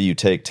 let's say that you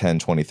take 10,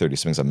 20, 30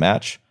 swings a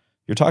match,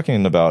 you're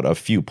talking about a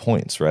few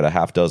points, right? A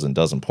half dozen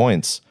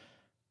points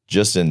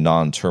just in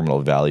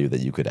non-terminal value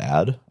that you could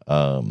add.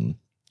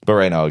 But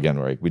right now, again,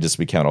 right,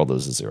 we count all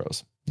those as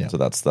zeros. Yeah. So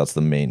that's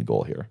the main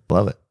goal here.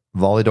 Love it.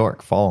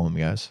 VolleyDork. Follow him,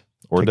 guys.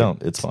 Or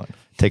don't. It's fun.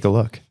 Take a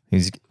look.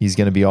 He's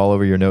going to be all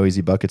over your No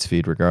Easy Buckets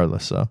feed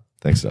regardless. So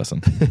thanks,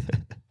 Dustin.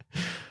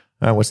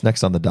 All right, what's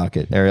next on the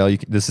docket? Ariel,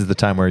 this is the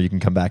time where you can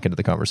come back into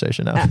the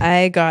conversation now.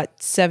 I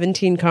got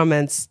 17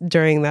 comments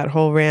during that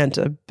whole rant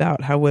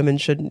about how women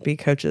shouldn't be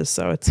coaches,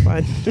 so it's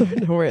fine.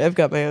 Don't worry, I've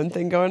got my own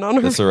thing going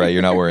on. It's all right.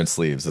 You're not wearing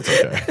sleeves. It's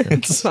okay.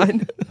 It's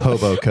fine.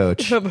 Hobo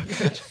coach. Hobo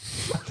coach.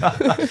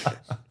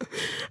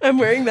 I'm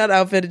wearing that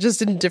outfit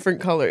just in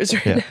different colors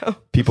right now.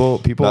 People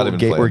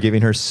were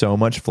giving her so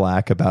much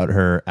flack about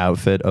her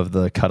outfit of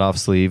the cutoff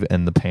sleeve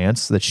and the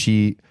pants that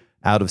she,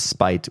 out of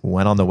spite,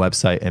 went on the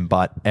website and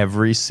bought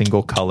every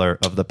single color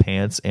of the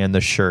pants and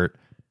the shirt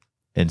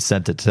and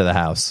sent it to the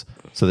house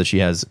so that she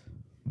has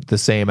the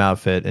same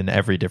outfit in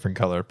every different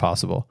color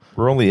possible.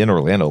 We're only in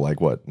Orlando,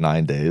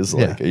 9 days? Are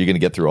you going to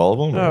get through all of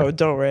them? Or? Oh,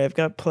 don't worry. I've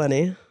got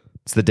plenty.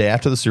 It's the day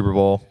after the Super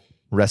Bowl.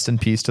 Rest in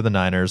peace to the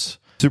Niners.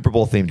 Super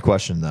Bowl themed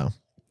question, though.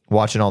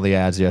 Watching all the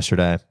ads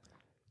yesterday.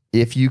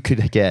 If you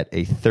could get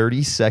a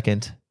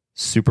 30-second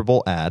Super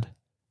Bowl ad,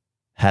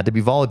 had to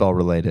be volleyball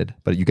related,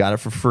 but you got it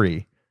for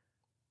free,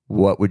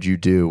 what would you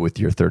do with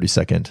your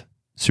 30-second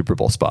Super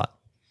Bowl spot?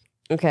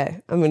 Okay,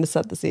 I'm going to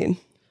set the scene.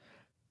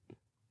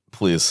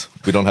 Please.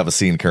 We don't have a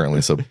scene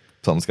currently, so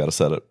someone's got to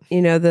set it.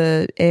 You know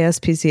the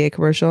ASPCA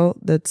commercial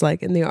that's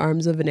like in the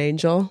arms of an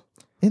angel?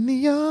 In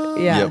the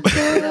arms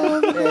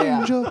of an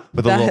angel.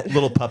 With a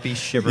little puppy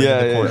shivering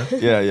in the corner.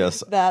 Yeah,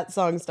 yes. That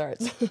song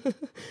starts.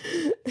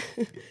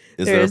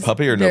 Is there a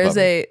puppy or no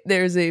puppy?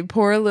 There's a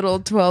poor little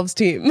 12s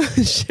team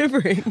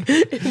shivering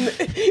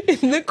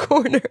in the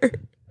corner.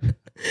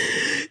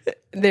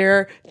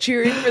 They're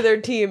cheering for their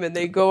team and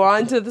they go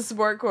on to the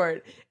sport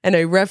court and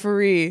a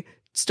referee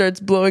starts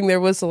blowing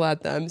their whistle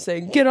at them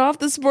saying, "Get off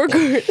the sport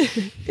court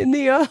in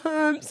the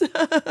arms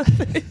of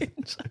an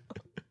angel."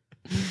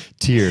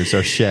 Tears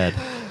are shed.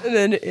 And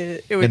then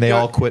it would and they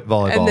all quit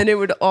volleyball. And then it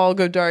would all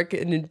go dark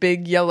and in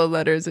big yellow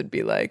letters it'd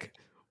be like,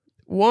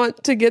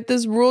 "Want to get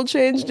this rule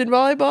changed in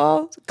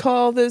volleyball?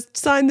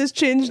 Sign this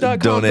change.com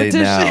Donate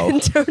petition.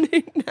 now.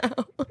 Donate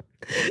now."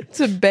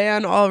 To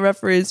ban all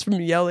referees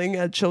from yelling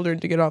at children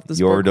to get off the sport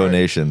Your court.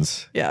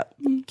 donations. Yeah.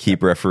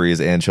 Keep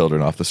referees and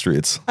children off the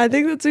streets. I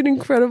think that's an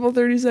incredible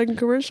 30-second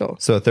commercial.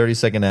 So a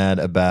 30-second ad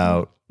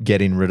about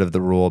getting rid of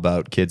the rule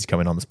about kids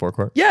coming on the sport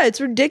court? Yeah,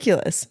 it's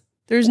ridiculous.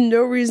 There's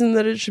no reason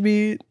that it should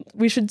be.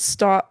 We should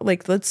stop.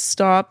 Let's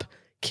stop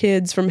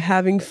kids from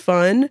having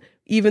fun,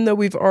 even though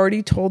we've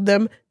already told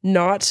them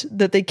not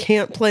that they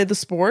can't play the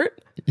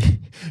sport.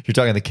 You're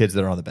talking the kids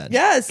that are on the bench.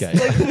 Yes.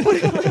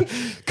 Okay.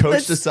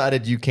 Coach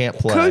decided you can't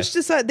play. Coach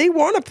decided they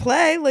want to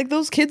play.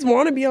 Those kids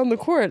want to be on the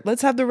court.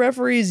 Let's have the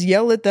referees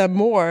yell at them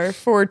more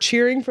for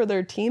cheering for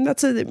their team.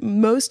 That's the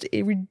most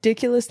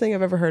ridiculous thing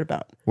I've ever heard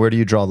about. Where do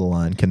you draw the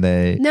line? Can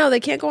they? No,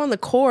 they can't go on the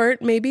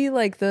court. Maybe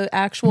the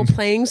actual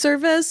playing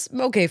service.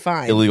 Okay,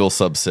 fine. Illegal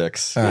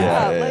sub-6.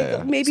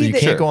 Yeah. Maybe so you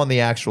can't go on the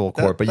actual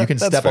court, but you can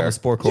step on the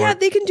sport court. Yeah,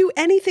 they can do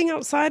anything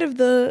outside of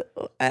the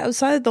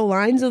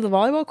lines of the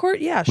volleyball court.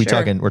 Yeah, sure.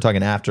 We're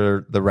talking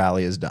after the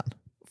rally is done.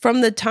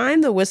 From the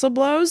time the whistle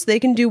blows, they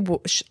can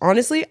do.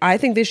 Honestly, I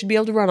think they should be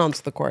able to run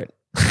onto the court.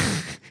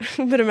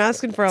 But I'm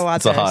asking for a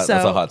lot. That's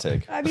a hot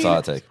take. I mean, that's a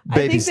hot take.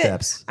 Baby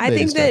steps. I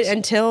think that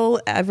until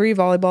every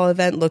volleyball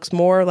event looks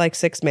more like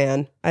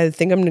 6-man, I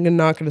think I'm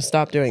not going to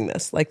stop doing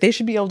this. They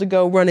should be able to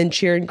go run and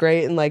cheer and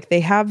great, and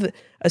they have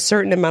a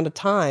certain amount of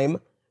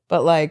time.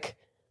 But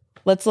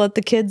let's let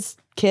the kids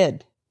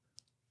kid.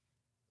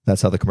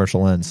 That's how the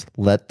commercial ends.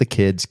 Let the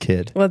kids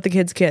kid. Let the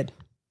kids kid.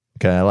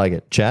 Okay, I like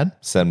it. Chad?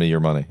 Send me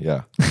your money.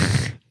 Yeah.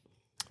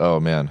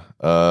 Oh, man.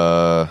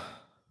 I'd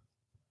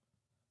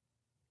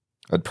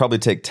probably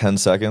take 10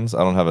 seconds. I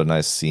don't have a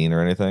nice scene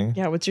or anything.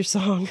 Yeah, what's your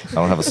song? I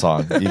don't have a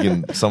song.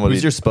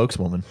 Who's your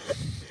spokeswoman?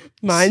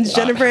 Mine's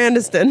Jennifer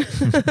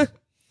Aniston.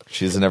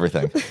 She's in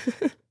everything.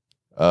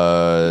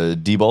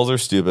 D-balls are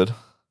stupid.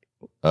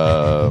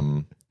 At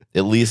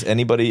least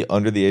anybody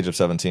under the age of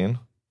 17.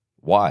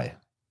 Why?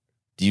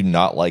 Do you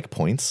not like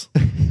points?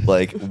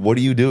 What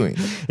are you doing?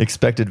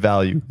 Expected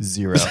value,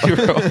 0.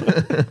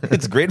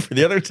 It's great for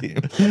the other team.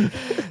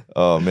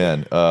 Oh,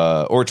 man.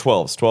 Or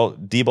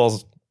 12s.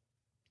 D-balls.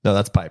 No,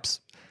 that's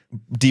pipes.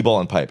 D-ball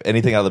and pipe.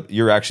 Anything out of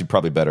you're actually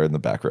probably better in the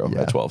back row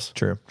at 12s.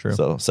 True.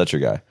 So set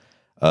your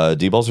guy.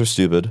 D-balls are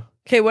stupid.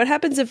 Okay, what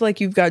happens if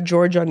you've got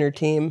George on your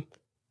team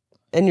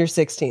and you're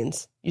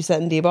 16s? You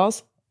setting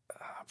D-balls?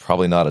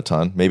 Probably not a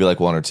ton. Maybe 1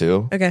 or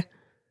 2. Okay.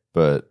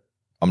 But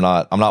I'm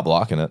not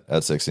blocking it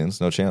at 16s.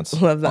 No chance.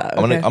 Love that.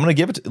 I'm Okay. gonna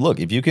give it. Look,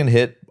 if you can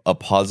hit a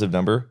positive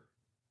number,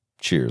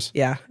 cheers.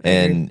 Yeah.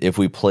 And if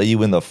we play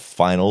you in the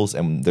finals,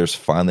 and there's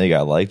finally a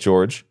guy like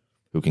George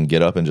who can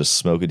get up and just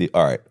smoke a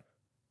all right,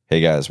 hey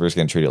guys, we're just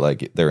gonna treat it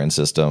like they're in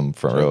system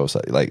front row.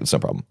 So, like, it's no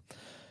problem.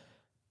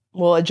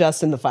 We'll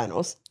adjust in the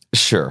finals.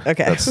 Sure.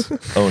 Okay.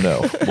 Oh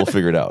no, we'll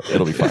figure it out.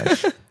 It'll be fine.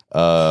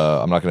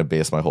 I'm not gonna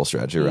base my whole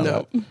strategy around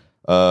that.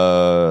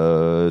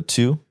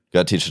 2,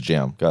 got to teach the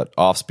jam. Got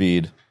off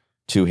speed,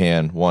 2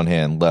 hand, 1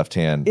 hand, left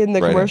hand. In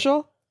the right commercial?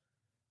 hand.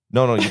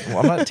 No,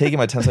 I'm not taking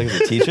my 10 seconds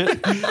to teach it.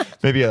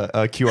 Maybe a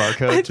QR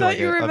code I to thought like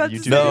you were a about to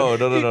YouTube.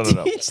 say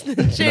No. teach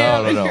the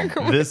jam. No. in your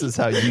commercial. This is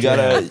how You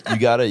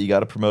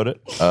gotta promote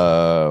it.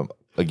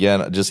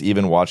 Again, just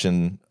even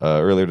watching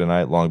earlier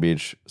tonight, Long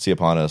Beach,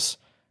 Siapanis,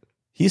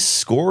 he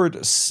scored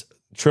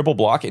triple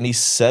block and he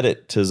set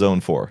it to zone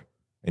 4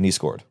 and he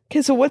scored.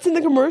 Okay, so what's in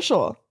the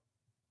commercial?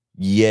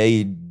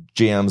 Yay,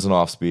 jams and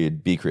off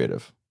speed. Be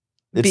creative.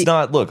 It's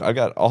not. Look,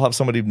 I'll have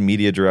somebody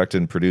media direct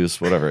and produce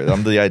whatever.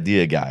 I'm the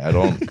idea guy. I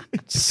don't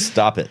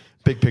stop it.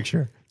 big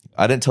picture.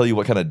 I didn't tell you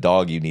what kind of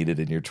dog you needed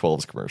in your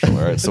 12s commercial.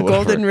 All right, so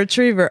Golden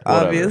retriever,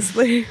 Whatever.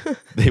 obviously.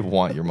 They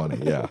want your money.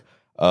 Yeah.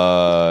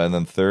 And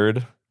then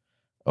third,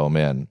 oh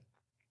man,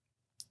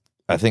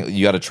 I think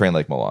you got to train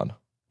like Milan.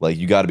 Like,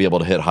 you got to be able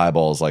to hit high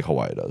balls like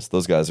Hawaii does.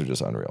 Those guys are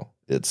just unreal.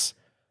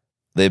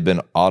 They've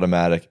been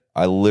automatic.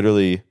 I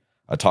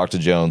talked to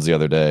Jones the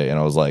other day and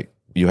I was like,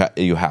 you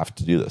have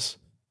to do this.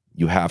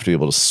 You have to be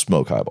able to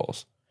smoke high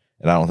balls.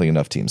 And I don't think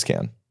enough teams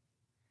can.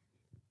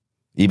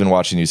 Even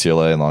watching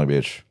UCLA and Long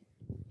Beach,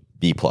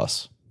 B+.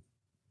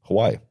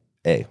 Hawaii,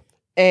 A.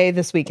 A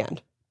this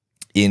weekend.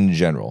 In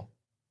general.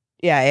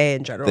 Yeah, A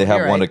in general. They have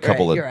You're won right, a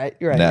couple of you're right,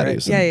 you're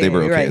natties, right. and they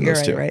were okay in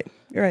those two.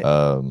 You're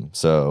right.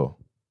 So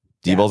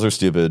D-balls are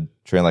stupid.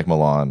 Train like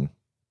Milan.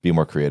 Be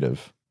more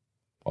creative.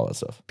 All that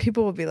stuff.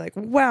 People will be like,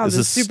 wow, This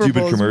this is Super stupid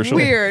Bowl is commercial.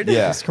 weird.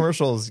 Yeah. This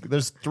commercials.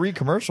 There's 3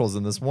 commercials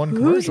in this one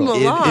Who's commercial.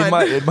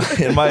 Milan?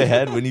 In my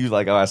head, when you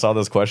I saw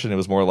this question, it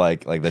was more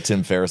like the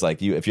Tim Ferriss,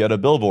 if you had a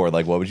billboard,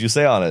 what would you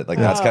say on it?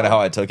 That's kind of how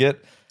I took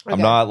it. Okay. I'm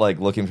not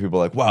looking for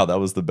people wow, that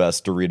was the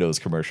best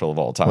Doritos commercial of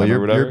all time. Well, or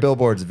whatever. your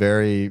billboard's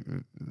very.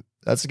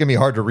 That's gonna be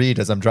hard to read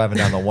as I'm driving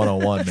down the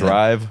 101. Man.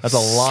 Drive. That's a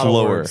lot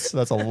slower. of words.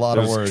 That's a lot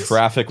of There's words.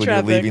 traffic when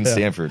Traffic. you're leaving Yeah.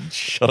 Stanford.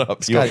 Shut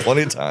up. You have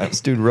plenty of time.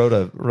 This dude wrote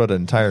an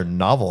entire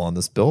novel on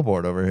this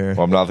billboard over here.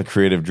 Well, I'm not the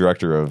creative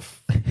director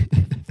of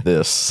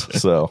this,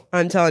 so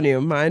I'm telling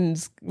you,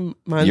 mine's yours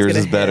gonna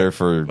is better hit.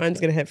 for.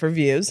 Mine's gonna hit for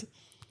views.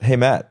 Hey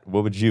Matt,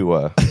 what would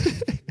you?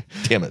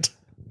 Damn it!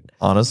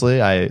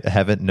 Honestly, I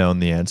haven't known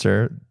the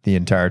answer the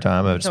entire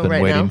time. I've just Oh, been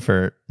right waiting now?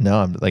 for. No,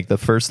 I'm the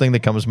first thing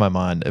that comes to my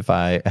mind if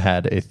I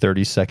had a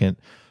 30-second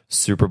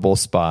Super Bowl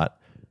spot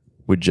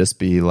would just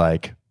be a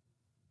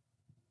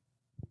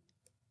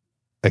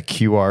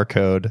QR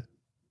code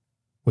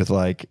with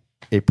a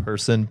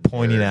person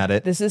pointing at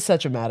it. This is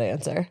such a mad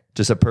answer.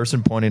 Just a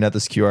person pointing at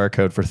this QR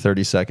code for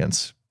 30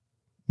 seconds,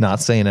 not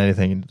saying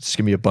anything. It's just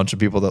gonna be a bunch of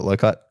people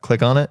that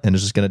click on it, and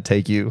it's just gonna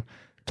take you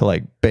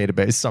to Beta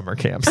Base summer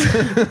camps.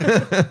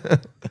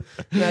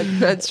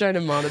 Matt's trying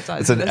to monetize.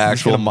 It's an this.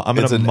 actual.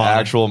 It's an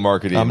actual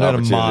marketing. I'm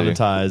going to opportunity.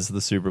 monetize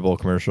the Super Bowl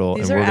commercial,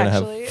 These and we're are going to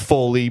actually- have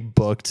fully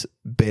booked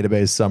Beta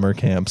Base summer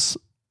camps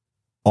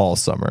all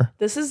summer.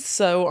 This is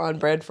so on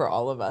brand for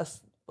all of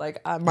us. Mine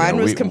Yeah,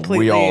 was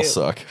completely. We all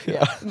suck.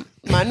 Yeah,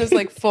 mine was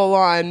full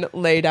on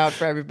laid out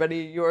for everybody.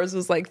 Yours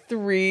was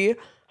 3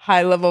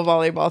 high level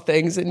volleyball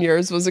things, and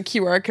yours was a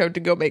QR code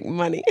to go make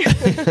money.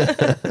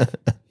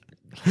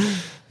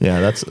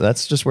 Yeah,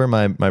 that's just where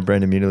my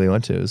brain immediately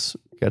went to. Is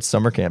got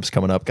summer camps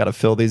coming up. Got to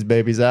fill these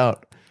babies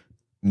out.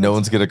 No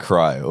one's gonna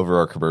cry over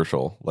our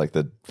commercial, like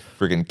the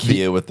freaking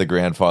Kia with the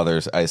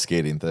grandfather's ice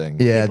skating thing.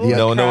 Yeah, People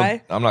the would no,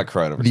 cry. I'm not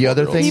crying over The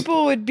other 12-year-olds. thing-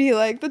 People would be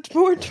like, the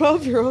poor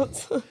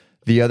 12-year-olds.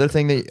 The other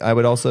thing that I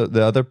would also,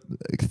 the other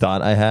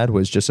thought I had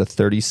was just a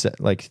 30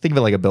 think of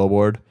it like a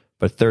billboard,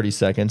 but 30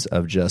 seconds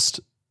of just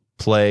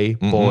play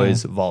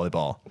boys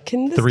volleyball.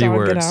 Can this 3 dog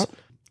words. get out?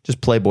 Just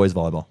play boys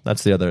volleyball.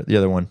 That's the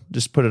other one.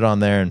 Just put it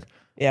on there and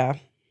Yeah.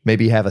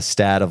 maybe have a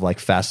stat of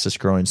fastest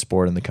growing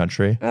sport in the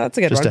country. Oh, that's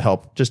a good just one. to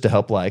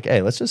help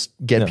hey, let's just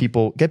get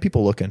people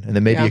looking. And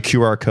then maybe Yeah. a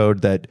QR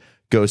code that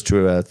goes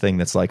to a thing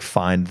that's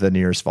find the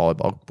nearest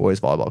boys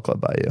volleyball club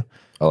by you.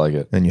 I like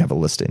it. Then you have a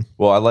listing.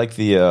 Well, I like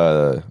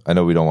the. I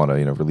know we don't want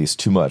to release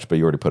too much, but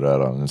you already put it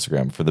out on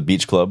Instagram for the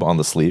beach club on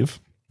the sleeve.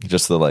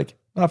 Just the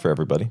not for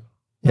everybody.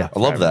 Yeah. I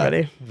love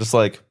everybody. that. Just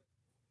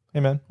hey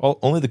man,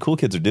 only the cool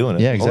kids are doing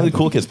it. Yeah, Only exactly. the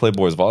cool kids play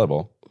boys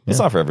volleyball. It's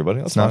not for everybody.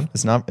 That's fine.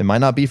 It might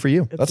not be for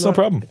you. That's no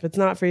problem. If it's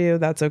not for you,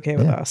 that's okay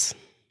with us.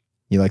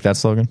 You like that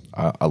slogan?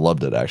 I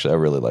loved it actually. I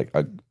really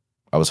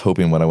I was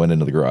hoping when I went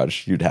into the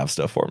garage, you'd have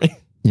stuff for me,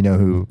 You know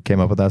who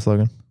came up with that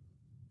slogan?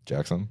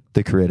 Jackson.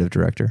 The creative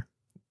director,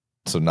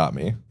 So not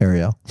me.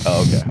 Ariel.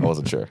 Oh, okay. I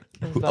wasn't sure.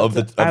 Of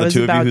the I was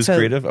two of you about who's to-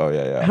 creative? Oh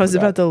yeah. I was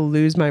about to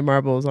lose my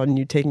marbles on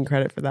you taking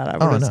credit for that. I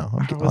Oh was- no,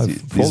 I was- I'll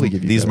fully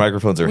give you These credit.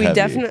 microphones are we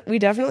heavy.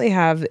 definitely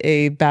have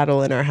a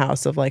battle in our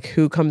house of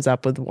who comes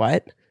up with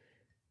what.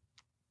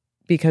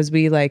 because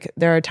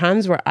there are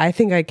times where I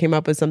think I came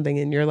up with something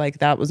and you're like,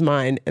 that was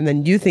mine. And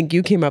then you think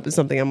you came up with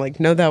something. I'm like,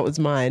 no, that was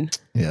mine.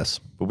 Yes.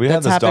 But we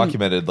have this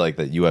documented like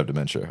that you have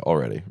dementia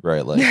already,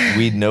 right? Like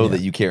we know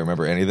that you can't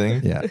remember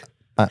anything. Yeah.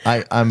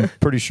 I'm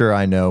pretty sure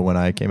I know when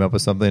I came up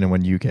with something and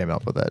when you came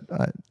up with it.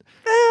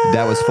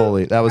 That was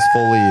fully you.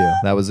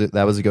 That was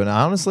a good.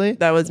 Now, honestly,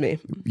 that was me.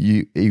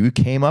 You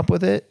came up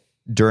with it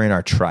during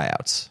our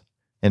tryouts,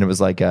 and it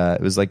was like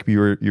you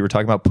were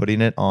talking about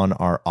putting it on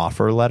our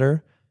offer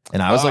letter,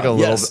 and I was like a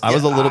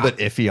little bit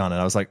iffy on it.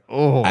 I was like,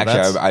 oh,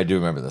 actually, I do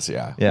remember this.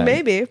 Yeah,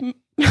 maybe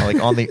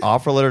like on the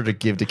offer letter to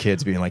give to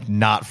kids, being like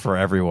not for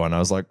everyone. I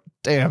was like,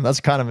 damn, that's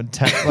kind of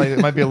intense. Like it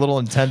might be a little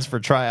intense for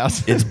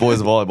tryouts. It's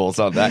boys volleyball. It's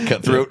not that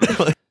cutthroat.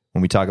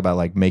 When we talk about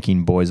like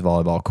making boys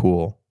volleyball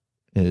cool,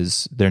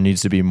 is there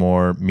needs to be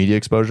more media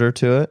exposure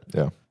to it.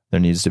 Yeah. There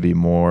needs to be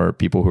more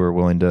people who are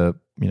willing to,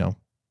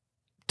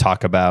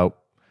 talk about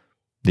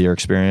their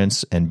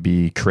experience and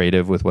be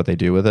creative with what they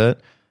do with it.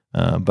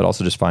 But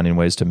also just finding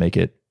ways to make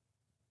it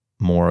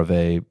more of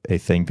a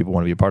thing people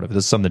want to be a part of.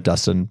 This is something that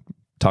Dustin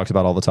talks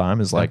about all the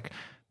time is like,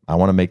 I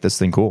want to make this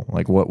thing cool.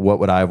 Like what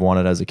would I have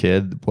wanted as a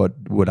kid? What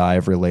would I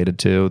have related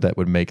to that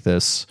would make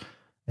this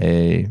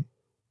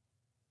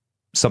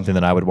something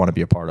that I would want to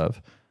be a part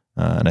of?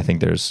 And I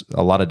think there's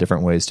a lot of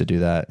different ways to do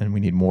that. And we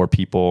need more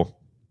people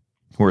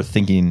who are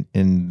thinking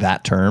in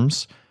that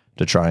terms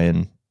to try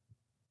and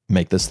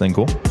make this thing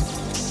cool.